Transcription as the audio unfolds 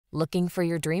Looking for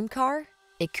your dream car?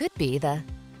 It could be the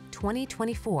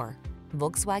 2024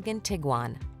 Volkswagen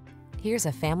Tiguan. Here's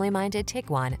a family-minded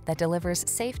Tiguan that delivers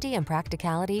safety and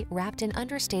practicality wrapped in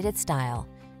understated style.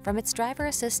 From its driver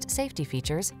assist safety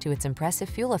features to its impressive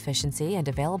fuel efficiency and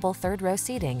available third-row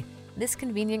seating, this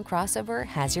convenient crossover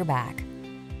has your back.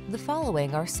 The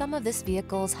following are some of this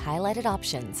vehicle's highlighted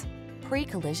options: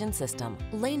 pre-collision system,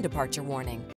 lane departure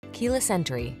warning, keyless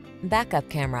entry, backup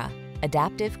camera,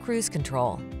 adaptive cruise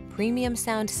control, premium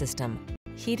sound system,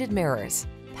 heated mirrors,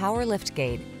 power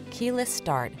liftgate, keyless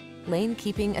start, lane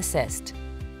keeping assist.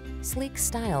 Sleek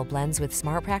style blends with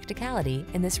smart practicality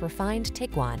in this refined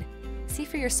Tiguan. See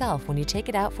for yourself when you take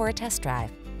it out for a test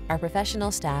drive. Our professional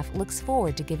staff looks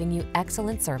forward to giving you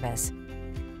excellent service.